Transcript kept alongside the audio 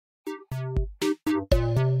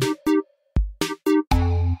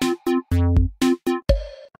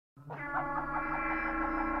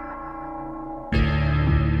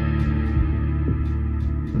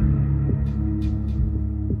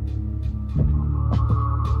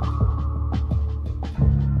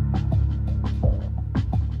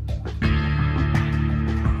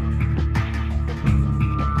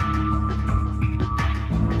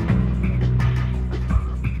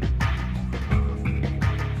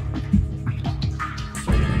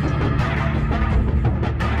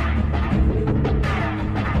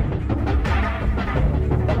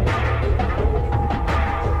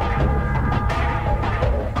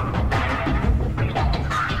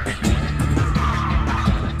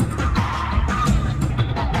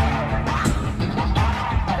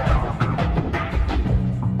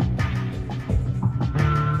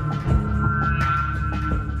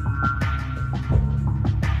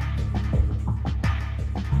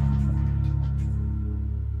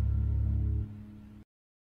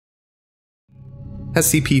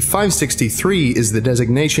SCP-563 is the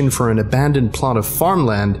designation for an abandoned plot of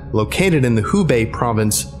farmland located in the Hubei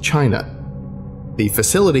province, China. The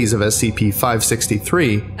facilities of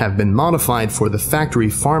SCP-563 have been modified for the factory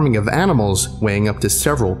farming of animals weighing up to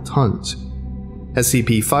several tons.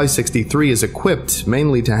 SCP-563 is equipped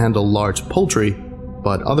mainly to handle large poultry,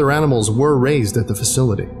 but other animals were raised at the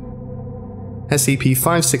facility.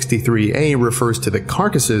 SCP-563-A refers to the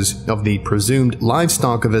carcasses of the presumed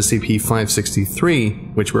livestock of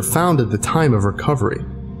SCP-563 which were found at the time of recovery.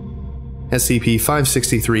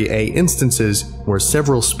 SCP-563-A instances were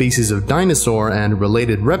several species of dinosaur and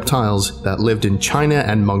related reptiles that lived in China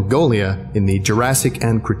and Mongolia in the Jurassic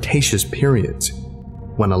and Cretaceous periods.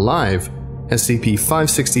 When alive,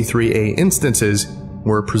 SCP-563-A instances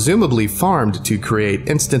were presumably farmed to create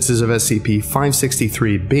instances of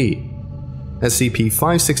SCP-563-B.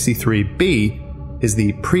 SCP-563-B is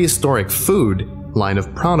the prehistoric food line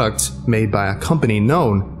of products made by a company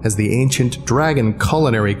known as the Ancient Dragon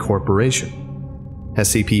Culinary Corporation.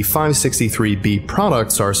 SCP-563-B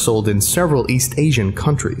products are sold in several East Asian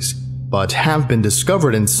countries, but have been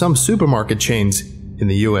discovered in some supermarket chains in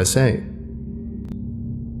the USA.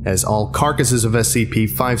 As all carcasses of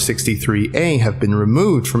SCP-563-A have been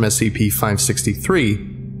removed from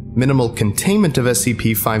SCP-563, minimal containment of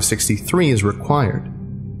SCP-563 is required.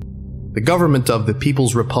 The government of the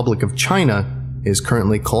People's Republic of China is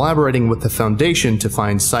currently collaborating with the Foundation to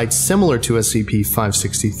find sites similar to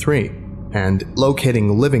SCP-563 and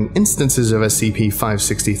locating living instances of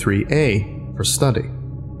SCP-563-A for study.